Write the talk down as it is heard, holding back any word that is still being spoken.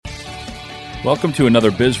Welcome to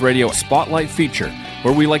another Biz Radio Spotlight feature,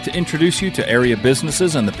 where we like to introduce you to area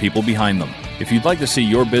businesses and the people behind them. If you'd like to see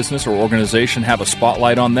your business or organization have a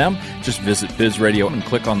spotlight on them, just visit Biz Radio and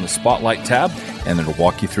click on the Spotlight tab, and it'll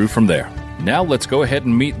walk you through from there. Now let's go ahead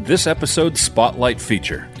and meet this episode's Spotlight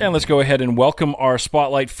feature. And let's go ahead and welcome our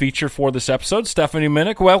Spotlight feature for this episode, Stephanie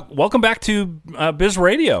Minnick. Well, welcome back to Biz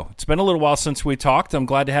Radio. It's been a little while since we talked. I'm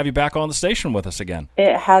glad to have you back on the station with us again.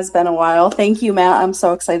 It has been a while. Thank you, Matt. I'm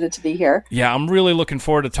so excited to be here. Yeah, I'm really looking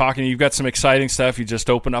forward to talking to you. You've got some exciting stuff. You just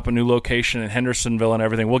opened up a new location in Hendersonville and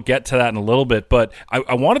everything. We'll get to that in a little bit. But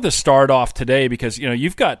I wanted to start off today because,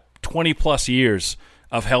 you've got 20 plus years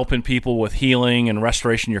of helping people with healing and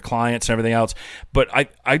restoration, your clients and everything else. But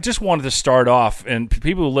I just wanted to start off, and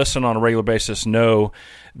people who listen on a regular basis know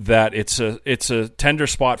that it's a tender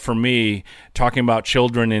spot for me talking about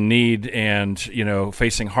children in need and,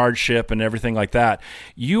 facing hardship and everything like that.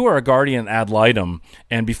 You are a guardian ad litem.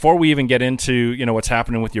 And before we even get into, what's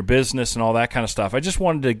happening with your business and all that kind of stuff, I just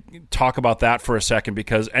wanted to talk about that for a second,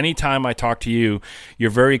 because anytime I talk to you, you're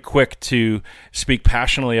very quick to speak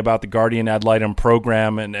passionately about the guardian ad litem program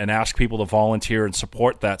and ask people to volunteer and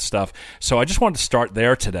support that stuff. So I just wanted to start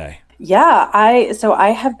there today. Yeah,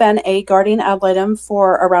 I have been a guardian ad litem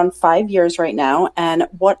for around 5 years right now, and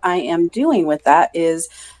what I am doing with that is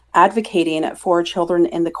advocating for children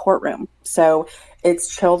in the courtroom. So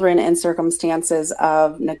it's children in circumstances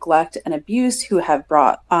of neglect and abuse who have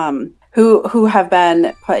who have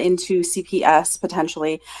been put into CPS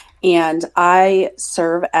potentially. And I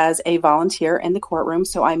serve as a volunteer in the courtroom.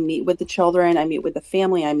 So I meet with the children, I meet with the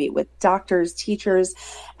family, I meet with doctors, teachers,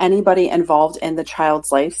 anybody involved in the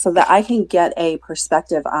child's life, so that I can get a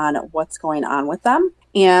perspective on what's going on with them.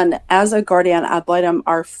 And as a guardian ad litem,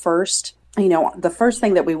 the first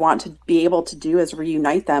thing that we want to be able to do is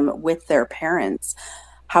reunite them with their parents.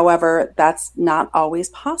 However, that's not always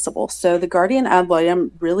possible. So the guardian ad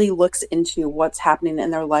litem really looks into what's happening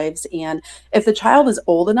in their lives. And if the child is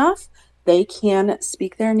old enough, they can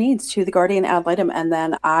speak their needs to the guardian ad litem. And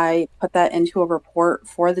then I put that into a report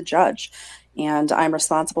for the judge. And I'm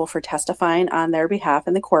responsible for testifying on their behalf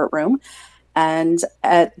in the courtroom. And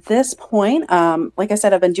at this point, like I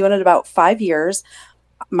said, I've been doing it about 5 years.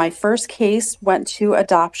 My first case went to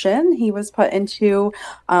adoption. He was put into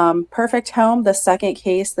perfect home. The second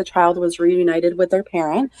case, the child was reunited with their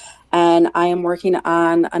parent. And I am working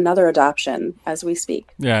on another adoption as we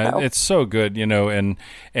speak. Yeah, It's so good, and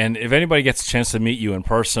if anybody gets a chance to meet you in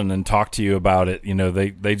person and talk to you about it,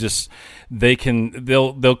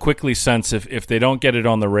 they'll quickly sense if they don't get it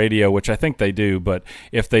on the radio, which I think they do, but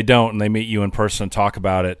if they don't and they meet you in person and talk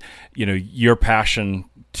about it, your passion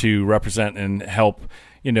to represent and help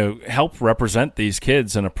represent these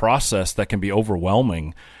kids in a process that can be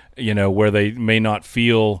overwhelming, where they may not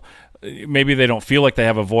feel, maybe they don't feel like they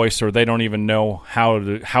have a voice, or they don't even know how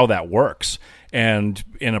that works. And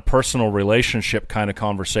in a personal relationship kind of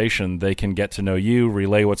conversation, they can get to know you,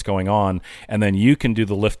 relay what's going on, and then you can do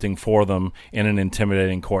the lifting for them in an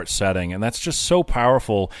intimidating court setting. And that's just so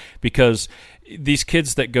powerful, because these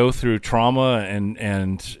kids that go through trauma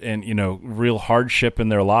and real hardship in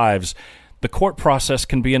their lives, the court process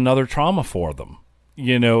can be another trauma for them,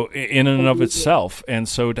 in and of itself. And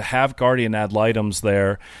so to have guardian ad litems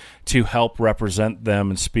there to help represent them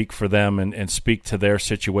and speak for them and speak to their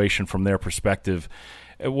situation from their perspective,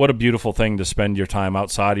 what a beautiful thing to spend your time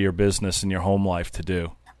outside of your business and your home life to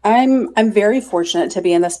do. I'm very fortunate to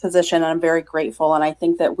be in this position, and I'm very grateful. And I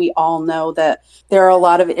think that we all know that there are a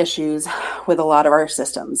lot of issues with a lot of our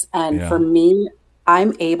systems. And for me,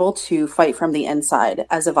 I'm able to fight from the inside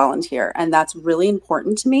as a volunteer. And that's really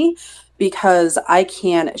important to me, because I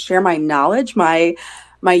can share my knowledge, my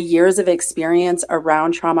years of experience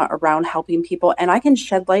around trauma, around helping people, and I can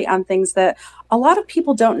shed light on things that a lot of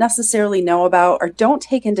people don't necessarily know about or don't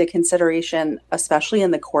take into consideration, especially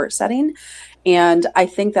in the court setting. And I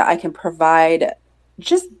think that I can provide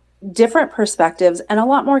just different perspectives and a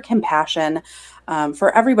lot more compassion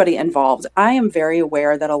for everybody involved. I am very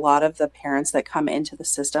aware that a lot of the parents that come into the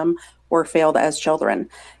system were failed as children.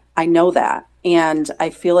 I know that. And I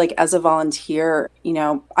feel like as a volunteer,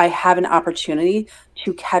 I have an opportunity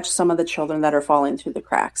to catch some of the children that are falling through the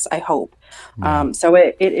cracks, I hope. Yeah. So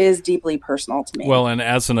it is deeply personal to me. Well, and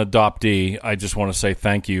as an adoptee, I just want to say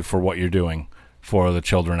thank you for what you're doing for the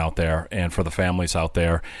children out there and for the families out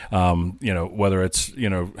there, whether it's,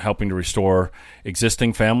 helping to restore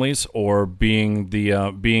existing families or being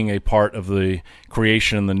a part of the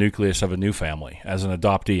creation and the nucleus of a new family. As an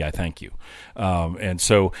adoptee, I thank you. And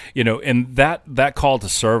so, and that call to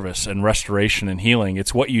service and restoration and healing,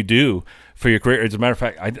 it's what you do for your career. As a matter of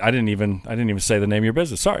fact, I didn't even say the name of your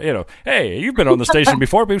business. Sorry, hey, you've been on the station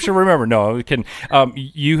before. People should remember. No, we can.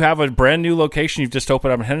 You have a brand new location you've just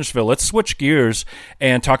opened up in Hendersonville. Let's switch gears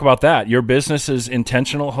and talk about that. Your business is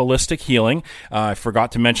Intentional Holistic Healing. I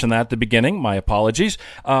forgot to mention that at the beginning. My apologies.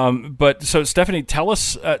 But so, Stephanie, tell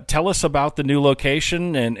us about the new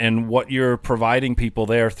location and what you're providing people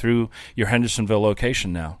there through your Hendersonville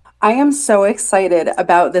location now. I am so excited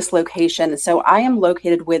about this location. So I am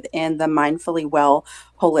located within the Mindfully Well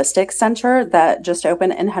Holistic Center that just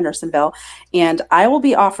opened in Hendersonville, and I will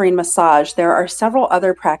be offering massage. There are several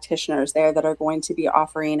other practitioners there that are going to be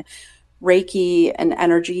offering Reiki and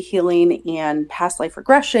energy healing and past life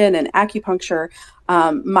regression and acupuncture.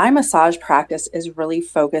 My massage practice is really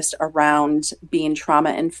focused around being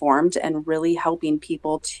trauma informed and really helping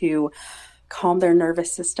people to calm their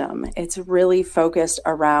nervous system. It's really focused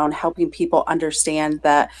around helping people understand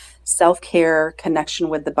that self-care, connection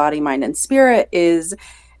with the body, mind, and spirit is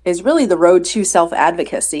really the road to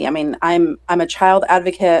self-advocacy. I mean, I'm a child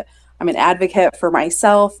advocate. I'm an advocate for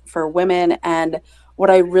myself, for women, and what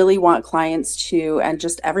I really want clients to, and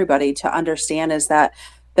just everybody to understand, is that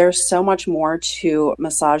there's so much more to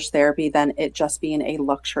massage therapy than it just being a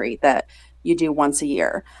luxury that you do once a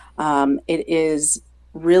year. It is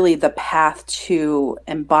really the path to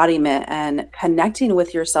embodiment and connecting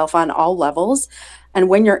with yourself on all levels. And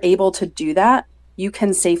when you're able to do that, you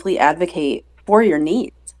can safely advocate for your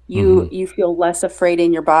needs. You feel less afraid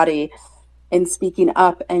in your body in speaking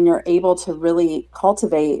up, and you're able to really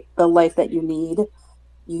cultivate the life that you need.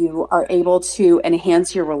 You are able to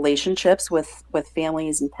enhance your relationships with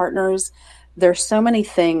families and partners. There's so many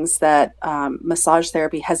things that massage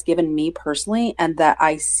therapy has given me personally, and that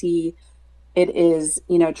I see it is,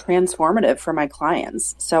 transformative for my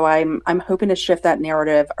clients. So I'm hoping to shift that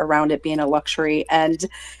narrative around it being a luxury and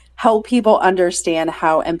help people understand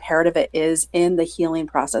how imperative it is in the healing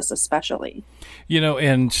process, especially.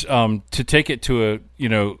 And to take it to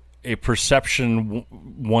a perception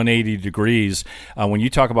 180 degrees, when you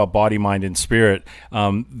talk about body, mind, and spirit,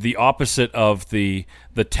 the opposite of the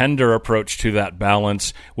tender approach to that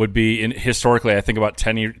balance would be, historically, I think about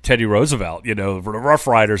Teddy Roosevelt, the Rough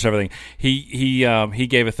Riders, everything. He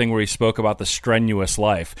gave a thing where he spoke about the strenuous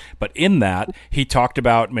life, but in that, he talked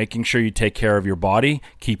about making sure you take care of your body,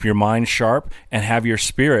 keep your mind sharp, and have your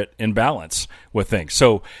spirit in balance with things.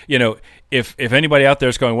 So, if anybody out there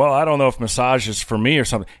is going, well, I don't know if massage is for me or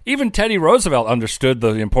something, even Teddy Roosevelt understood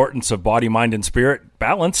the importance of body, mind, and spirit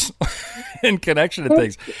balance and connection to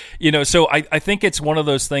things. So I think it's one of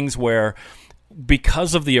those things where,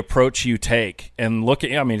 because of the approach you take and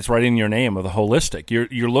it's right in your name of the holistic,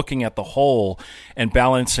 you're looking at the whole and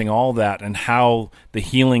balancing all that, and how the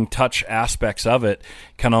healing touch aspects of it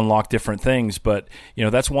can unlock different things. But,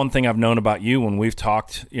 that's one thing I've known about you when we've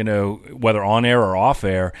talked, whether on air or off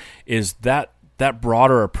air, is that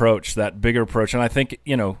broader approach, that bigger approach. And I think,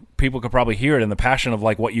 people could probably hear it in the passion of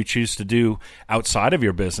like what you choose to do outside of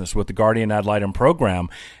your business with the Guardian Ad Litem program.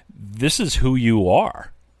 This is who you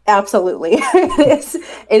are. Absolutely. It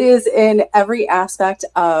is in every aspect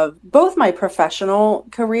of both my professional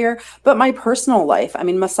career, but my personal life. I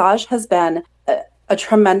mean, massage has been a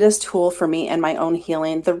tremendous tool for me in my own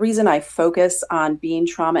healing. The reason I focus on being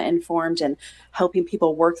trauma informed and helping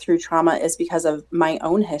people work through trauma is because of my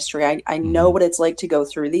own history. I know what it's like to go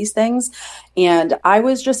through these things. And I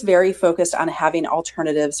was just very focused on having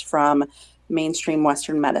alternatives from mainstream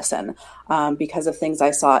Western medicine because of things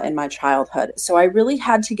I saw in my childhood. So I really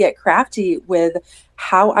had to get crafty with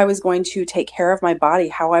how I was going to take care of my body,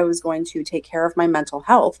 how I was going to take care of my mental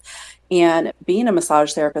health. And being a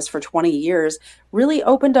massage therapist for 20 years really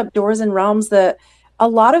opened up doors and realms that a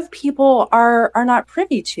lot of people are not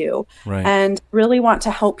privy to, right, and really want to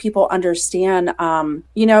help people understand,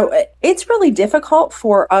 it's really difficult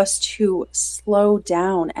for us to slow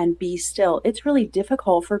down and be still. It's really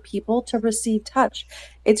difficult for people to receive touch.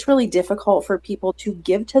 It's really difficult for people to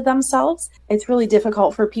give to themselves. It's really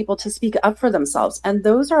difficult for people to speak up for themselves. And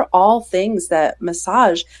those are all things that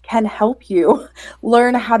massage can help you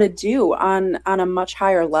learn how to do on a much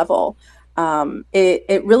higher level.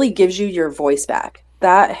 It really gives you your voice back.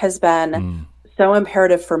 That has been so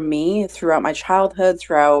imperative for me throughout my childhood,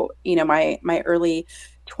 throughout, my early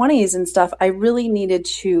 20s and stuff. I really needed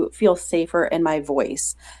to feel safer in my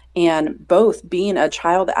voice. And both being a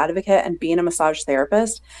child advocate and being a massage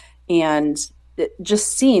therapist, and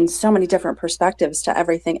just seeing so many different perspectives to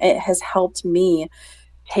everything, it has helped me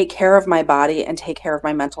take care of my body and take care of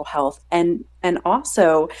my mental health, and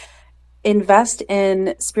also invest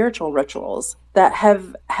in spiritual rituals that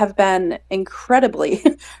have been incredibly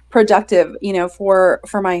productive, for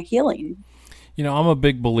my healing. I'm a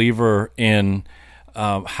big believer in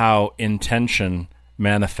how intention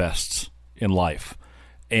manifests in life.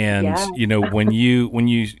 And Yeah. when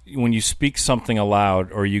you speak something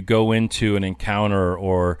aloud, or you go into an encounter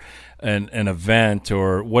or an event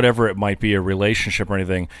or whatever it might be, a relationship or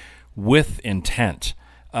anything, with intent,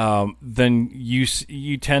 then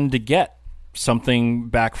you tend to get something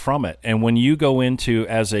back from it. And when you go into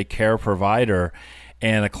as a care provider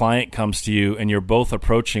and a client comes to you and you're both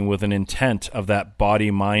approaching with an intent of that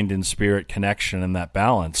body, mind, and spirit connection and that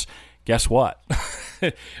balance, guess what?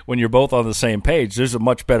 When you're both on the same page, there's a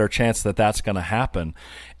much better chance that that's going to happen.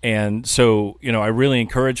 And so, I really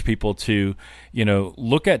encourage people to,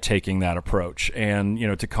 look at taking that approach and,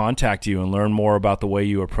 to contact you and learn more about the way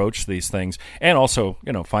you approach these things, and also,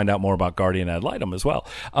 find out more about Guardian Ad Litem as well.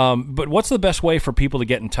 But what's the best way for people to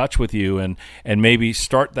get in touch with you and maybe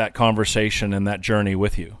start that conversation and that journey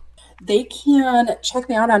with you? They can check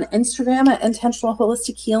me out on Instagram at Intentional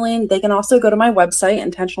Holistic Healing. They can also go to my website,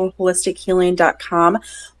 intentionalholistichealing.com.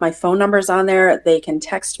 My phone number's on there. They can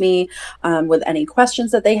text me with any questions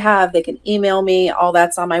that they have. They can email me. All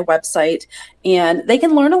that's on my website. And they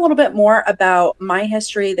can learn a little bit more about my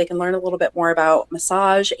history. They can learn a little bit more about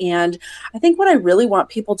massage. And I think what I really want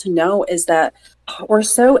people to know is that we're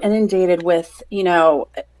so inundated with,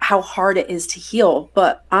 how hard it is to heal.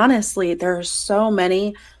 But honestly, there are so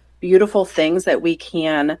many beautiful things that we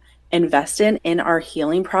can invest in our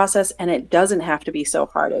healing process. And it doesn't have to be so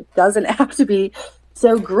hard. It doesn't have to be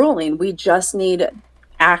so grueling. We just need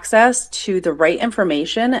access to the right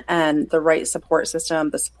information and the right support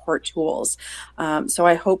system, the support tools. So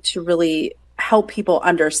I hope to really help people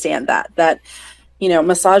understand that,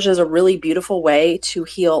 massage is a really beautiful way to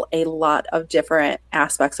heal a lot of different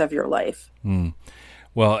aspects of your life.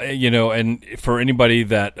 Well, and for anybody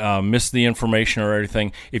that missed the information or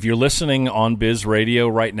anything, if you're listening on Biz Radio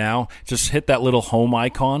right now, just hit that little home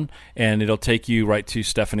icon and it'll take you right to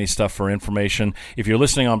Stephanie's stuff for information. If you're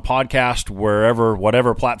listening on podcast, wherever,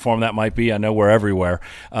 whatever platform that might be, I know we're everywhere,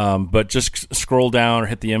 but just scroll down or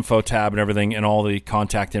hit the info tab and everything, and all the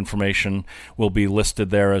contact information will be listed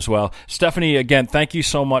there as well. Stephanie, again, thank you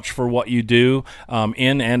so much for what you do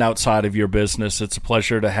in and outside of your business. It's a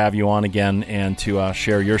pleasure to have you on again and to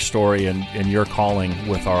share your story and your calling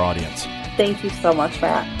with our audience. Thank you so much,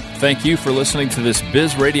 Matt. Thank you for listening to this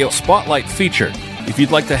Biz Radio Spotlight feature. If you'd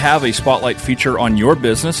like to have a Spotlight feature on your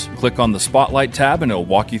business, click on the Spotlight tab and it'll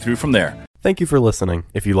walk you through from there. Thank you for listening.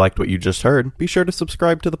 If you liked what you just heard, be sure to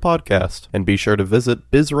subscribe to the podcast, and be sure to visit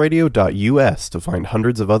bizradio.us to find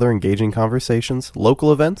hundreds of other engaging conversations,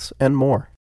 local events, and more.